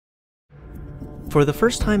For the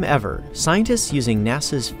first time ever, scientists using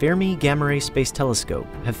NASA's Fermi Gamma Ray Space Telescope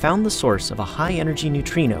have found the source of a high-energy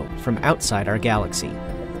neutrino from outside our galaxy.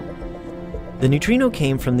 The neutrino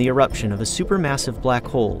came from the eruption of a supermassive black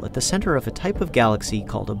hole at the center of a type of galaxy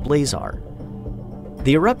called a blazar.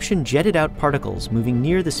 The eruption jetted out particles moving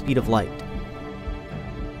near the speed of light.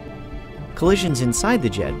 Collisions inside the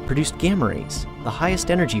jet produced gamma rays, the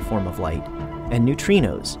highest energy form of light, and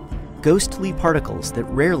neutrinos, ghostly particles that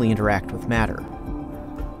rarely interact with matter.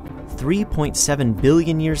 3.7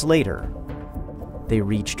 billion years later, they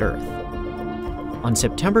reached Earth. On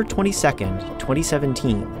September 22,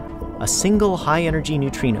 2017, a single high-energy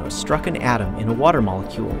neutrino struck an atom in a water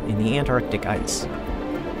molecule in the Antarctic ice.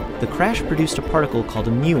 The crash produced a particle called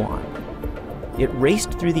a muon. It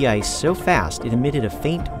raced through the ice so fast it emitted a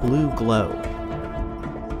faint blue glow.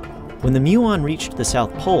 When the muon reached the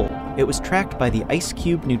South Pole, it was tracked by the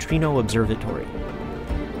IceCube Neutrino Observatory.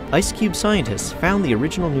 IceCube scientists found the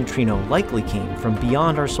original neutrino likely came from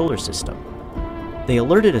beyond our solar system. They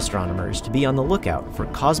alerted astronomers to be on the lookout for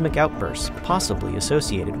cosmic outbursts possibly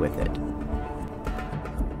associated with it.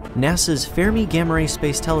 NASA's Fermi Gamma Ray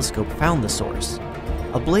Space Telescope found the source,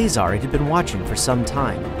 a blazar it had been watching for some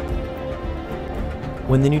time.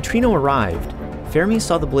 When the neutrino arrived, Fermi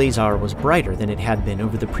saw the blazar was brighter than it had been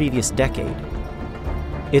over the previous decade.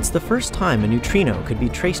 It's the first time a neutrino could be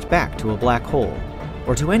traced back to a black hole,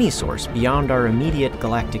 or to any source beyond our immediate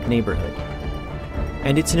galactic neighborhood.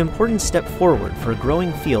 And it's an important step forward for a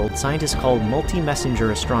growing field scientists call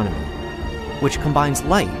multi-messenger astronomy, which combines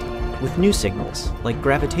light with new signals like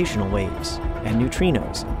gravitational waves and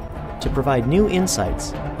neutrinos to provide new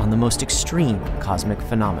insights on the most extreme cosmic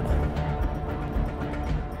phenomena.